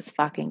prepare for this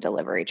fucking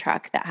delivery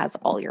truck that has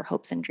all your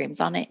hopes and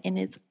dreams on it and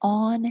is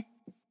on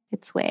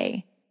its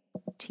way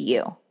to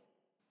you?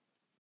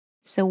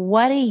 So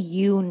what do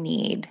you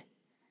need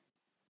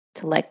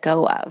to let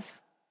go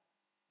of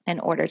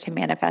in order to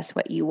manifest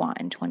what you want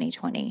in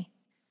 2020?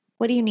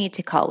 What do you need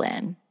to call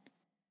in?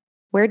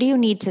 Where do you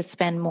need to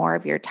spend more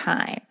of your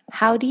time?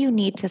 How do you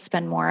need to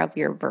spend more of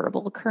your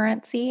verbal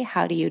currency?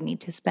 How do you need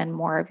to spend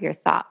more of your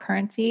thought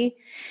currency?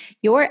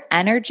 Your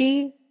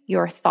energy,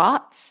 your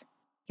thoughts,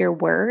 your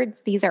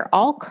words, these are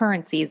all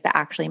currencies that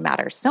actually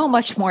matter so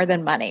much more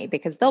than money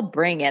because they'll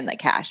bring in the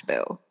cash,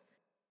 boo.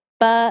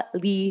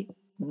 Believe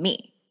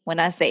me when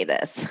I say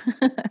this.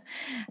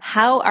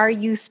 How are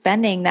you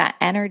spending that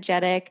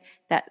energetic,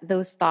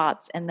 those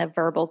thoughts and the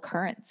verbal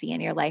currency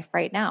in your life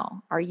right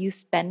now? Are you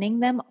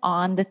spending them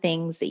on the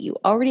things that you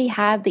already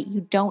have that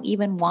you don't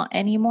even want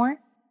anymore?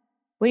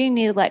 What do you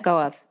need to let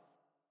go of?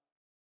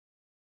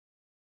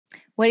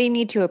 What do you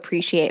need to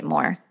appreciate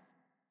more?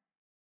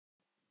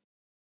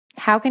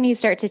 How can you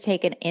start to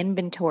take an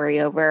inventory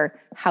over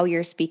how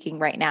you're speaking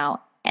right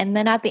now? And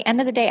then at the end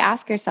of the day,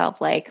 ask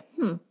yourself like,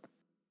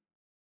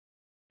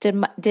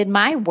 did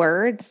my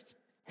words,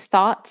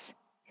 thoughts,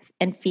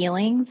 and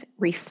feelings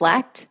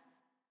reflect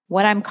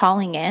what I'm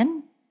calling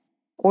in?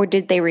 Or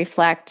did they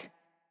reflect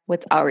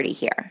what's already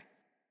here?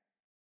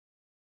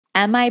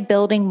 Am I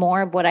building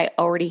more of what I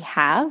already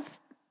have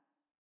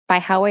by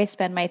how I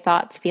spend my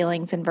thoughts,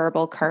 feelings, and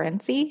verbal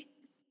currency?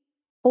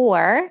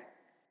 Or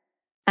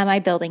am I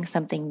building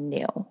something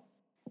new?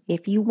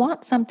 If you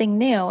want something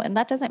new, and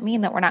that doesn't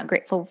mean that we're not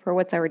grateful for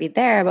what's already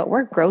there, but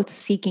we're growth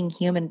seeking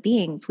human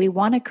beings. We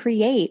want to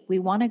create, we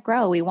want to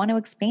grow, we want to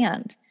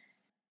expand.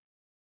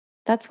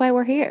 That's why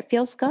we're here. It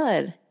feels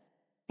good.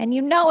 And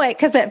you know it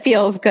because it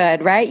feels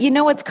good, right? You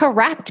know it's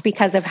correct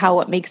because of how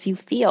it makes you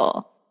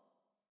feel.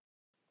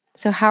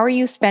 So how are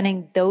you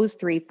spending those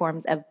three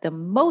forms of the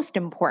most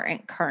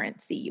important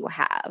currency you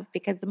have?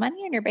 Because the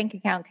money in your bank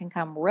account can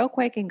come real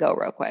quick and go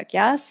real quick.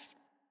 Yes?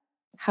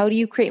 How do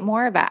you create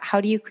more of that? How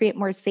do you create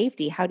more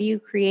safety? How do you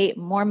create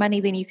more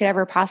money than you could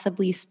ever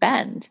possibly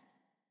spend?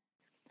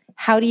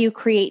 How do you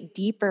create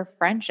deeper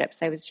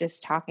friendships? I was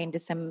just talking to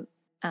some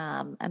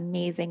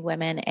amazing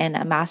women in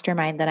a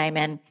mastermind that I'm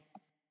in,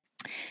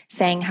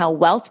 saying how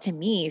wealth to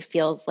me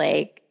feels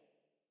like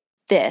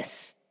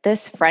this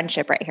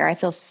friendship right here. I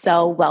feel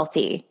so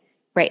wealthy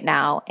right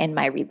now in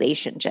my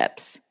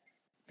relationships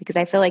because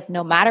I feel like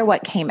no matter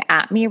what came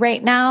at me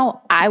right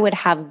now, I would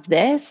have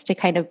this to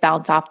kind of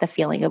bounce off the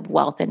feeling of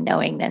wealth and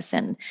knowingness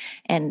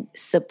and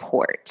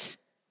support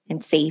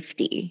and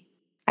safety.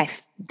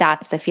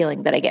 That's the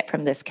feeling that I get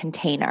from this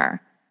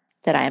container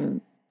that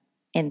I'm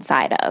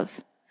inside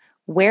of.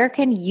 Where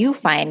can you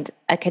find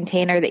a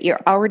container that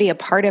you're already a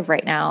part of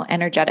right now,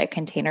 energetic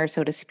container,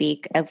 so to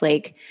speak, of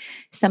like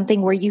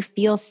something where you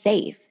feel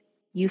safe,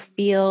 you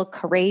feel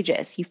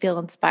courageous, you feel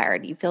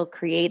inspired, you feel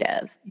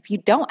creative? If you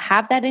don't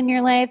have that in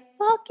your life,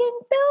 fucking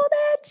build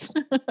it.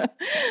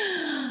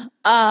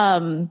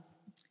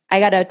 I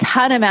got a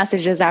ton of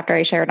messages after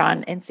I shared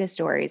on Insta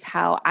stories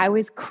how I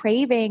was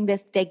craving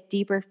this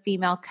deeper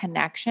female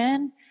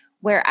connection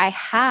where I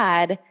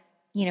had,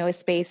 a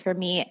space for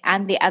me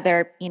and the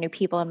other,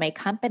 people in my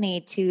company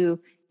to,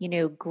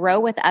 grow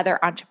with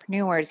other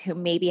entrepreneurs who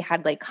maybe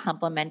had like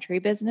complementary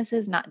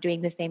businesses, not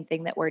doing the same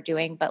thing that we're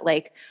doing, but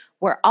like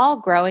we're all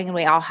growing and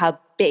we all have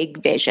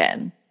big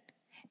vision.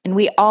 And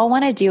we all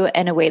want to do it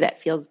in a way that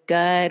feels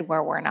good,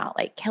 where we're not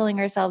like killing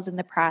ourselves in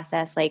the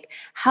process. Like,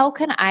 how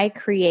can I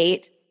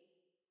create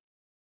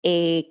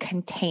a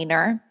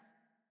container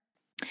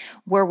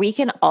where we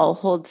can all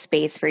hold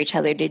space for each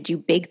other to do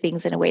big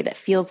things in a way that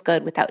feels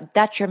good without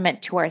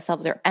detriment to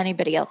ourselves or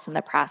anybody else in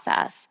the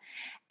process?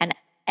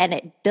 And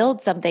it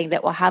builds something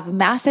that will have a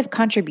massive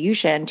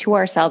contribution to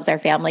ourselves, our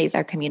families,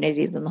 our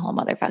communities, and the whole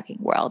motherfucking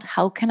world.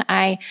 How can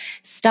I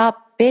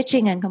stop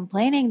bitching and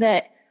complaining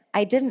that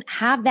I didn't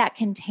have that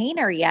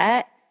container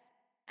yet?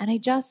 And I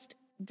just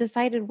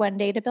decided one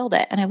day to build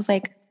it. And I was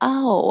like,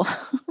 oh,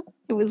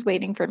 it was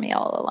waiting for me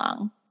all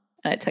along.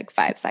 And it took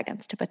 5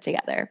 seconds to put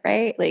together,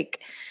 right? Like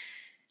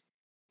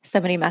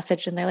somebody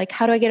messaged and they're like,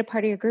 how do I get a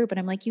part of your group? And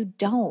I'm like, you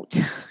don't.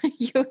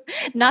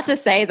 Not to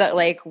say that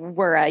like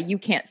you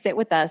can't sit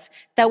with us.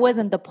 That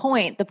wasn't the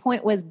point. The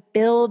point was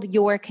build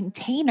your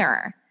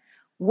container.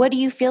 What do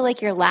you feel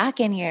like you're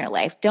lacking in your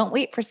life? Don't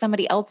wait for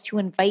somebody else to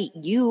invite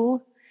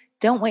you.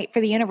 Don't wait for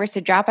the universe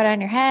to drop it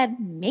on your head.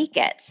 Make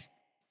it.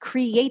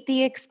 Create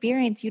the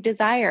experience you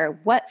desire.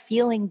 What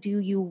feeling do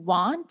you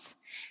want?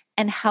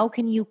 And how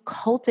can you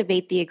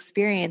cultivate the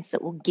experience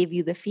that will give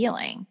you the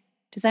feeling?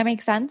 Does that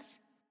make sense?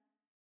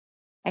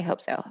 I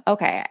hope so.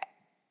 Okay.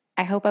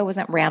 I hope I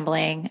wasn't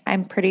rambling.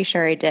 I'm pretty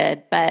sure I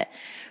did, but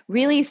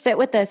really sit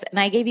with this. And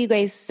I gave you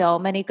guys so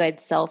many good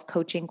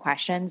self-coaching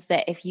questions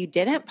that if you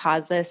didn't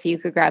pause this, you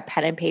could grab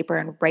pen and paper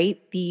and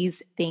write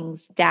these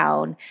things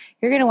down.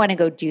 You're going to want to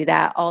go do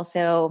that.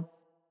 Also,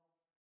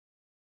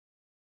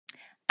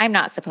 I'm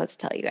not supposed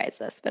to tell you guys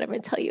this, but I'm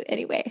going to tell you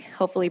anyway.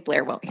 Hopefully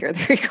Blair won't hear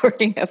the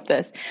recording of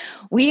this.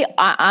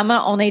 I'm going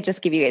to only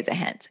just give you guys a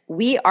hint.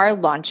 We are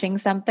launching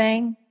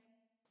something.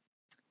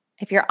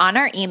 If you're on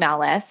our email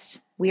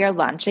list, we are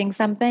launching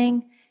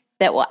something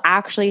that will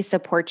actually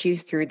support you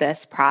through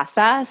this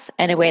process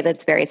in a way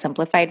that's very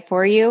simplified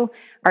for you.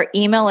 Our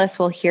email list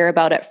will hear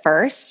about it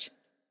first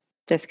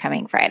this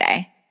coming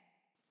Friday.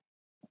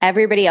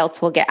 Everybody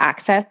else will get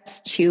access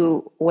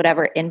to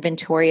whatever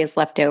inventory is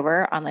left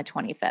over on the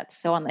 25th.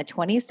 So on the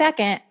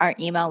 22nd, our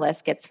email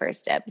list gets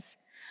first dibs.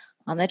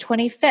 On the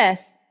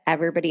 25th,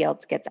 everybody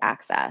else gets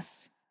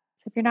access.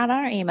 So if you're not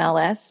on our email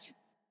list,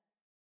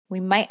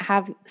 we might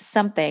have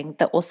something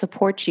that will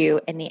support you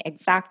in the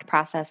exact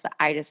process that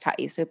I just taught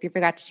you. So if you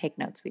forgot to take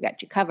notes, we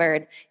got you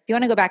covered. If you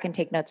want to go back and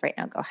take notes right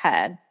now, go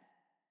ahead,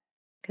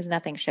 because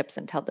nothing ships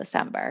until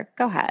December.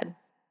 Go ahead,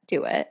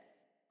 do it.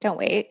 Don't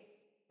wait.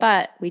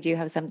 But we do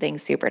have something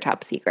super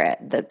top secret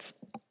that's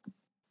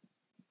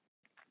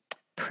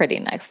pretty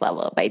next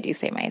level, if I do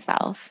say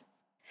myself.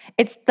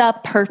 It's the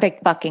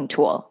perfect fucking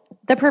tool,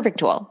 the perfect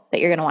tool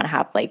that you're going to want to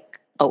have like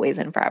always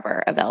and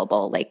forever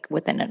available, like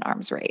within an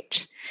arm's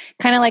reach.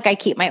 Kind of like I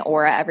keep my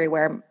aura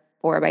everywhere,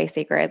 Aura by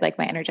Sacred, like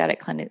my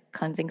energetic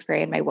cleansing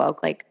spray and my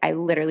Woke. Like I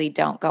literally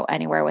don't go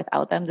anywhere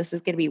without them. This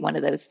is going to be one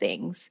of those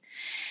things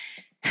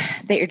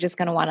that you're just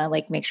going to want to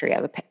like make sure you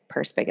have a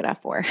purse big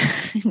enough for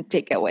and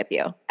take it with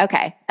you.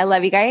 Okay. I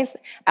love you guys.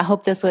 I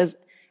hope this was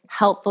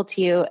helpful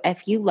to you.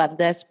 If you love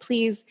this,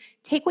 please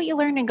take what you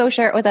learned and go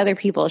share it with other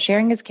people.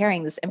 Sharing is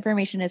caring. This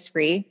information is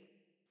free.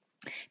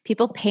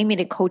 People pay me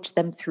to coach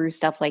them through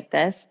stuff like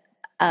this,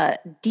 a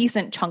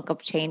decent chunk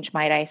of change,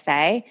 might I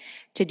say,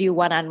 to do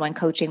one-on-one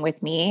coaching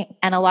with me.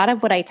 And a lot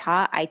of what I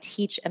taught, I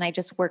teach, and I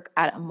just work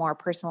at a more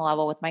personal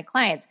level with my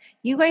clients.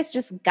 You guys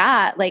just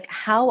got like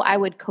how I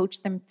would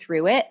coach them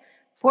through it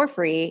for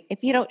free.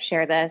 If you don't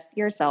share this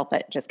yourself,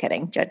 but just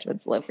kidding,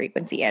 judgment's low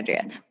frequency,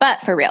 Andrea.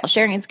 But for real,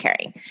 sharing is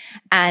caring.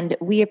 And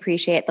we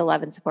appreciate the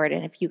love and support.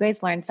 And if you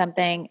guys learned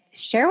something,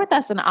 share with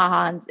us in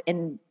our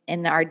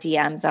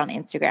DMs on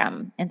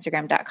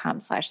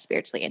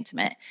Instagram.com/spiritually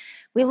intimate.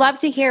 We love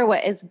to hear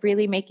what is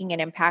really making an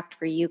impact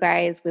for you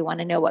guys. We want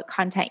to know what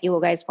content you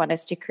guys want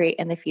us to create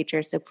in the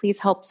future. So please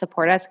help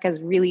support us, because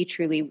really,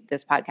 truly,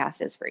 this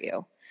podcast is for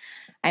you.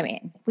 I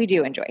mean, we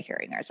do enjoy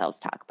hearing ourselves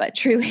talk, but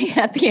truly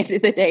at the end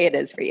of the day, it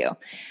is for you.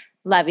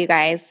 Love you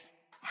guys.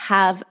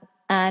 Have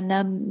an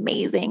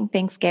amazing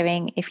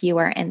Thanksgiving if you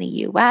are in the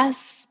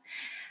US.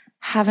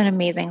 Have an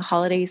amazing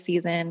holiday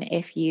season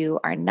if you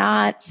are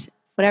not.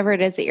 Whatever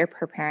it is that you're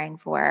preparing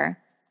for,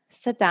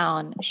 sit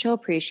down, show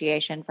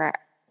appreciation for,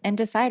 and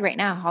decide right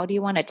now, how do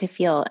you want it to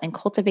feel, and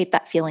cultivate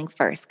that feeling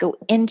first. Go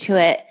into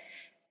it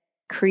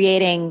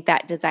creating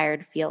that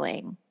desired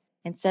feeling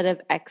instead of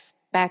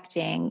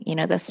expecting,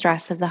 the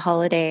stress of the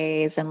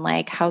holidays and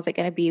like, how's it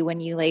going to be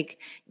when you like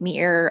meet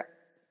your,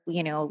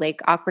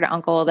 like awkward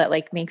uncle that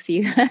like makes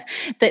you,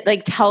 that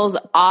like tells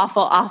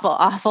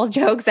awful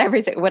jokes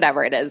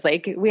whatever it is.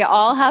 Like, we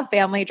all have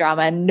family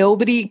drama and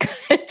nobody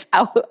gets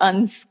out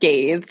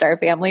unscathed. Our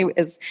family are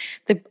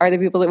the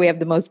people that we have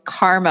the most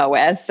karma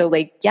with. So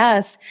like,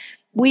 yes,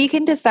 we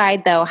can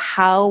decide though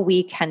how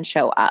we can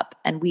show up,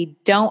 and we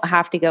don't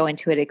have to go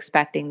into it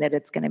expecting that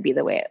it's going to be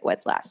the way it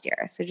was last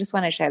year. So just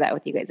want to share that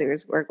with you guys.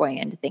 We're going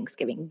into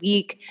Thanksgiving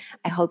week.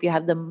 I hope you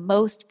have the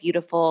most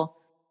beautiful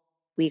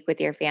week with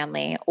your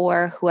family,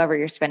 or whoever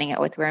you're spending it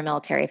with. We're a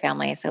military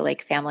family. So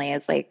like, family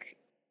is like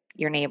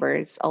your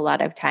neighbors a lot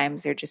of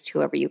times, or just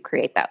whoever you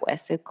create that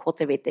with. So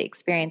cultivate the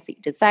experience that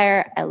you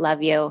desire. I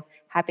love you.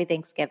 Happy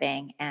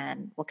Thanksgiving,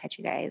 and we'll catch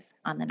you guys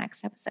on the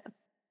next episode.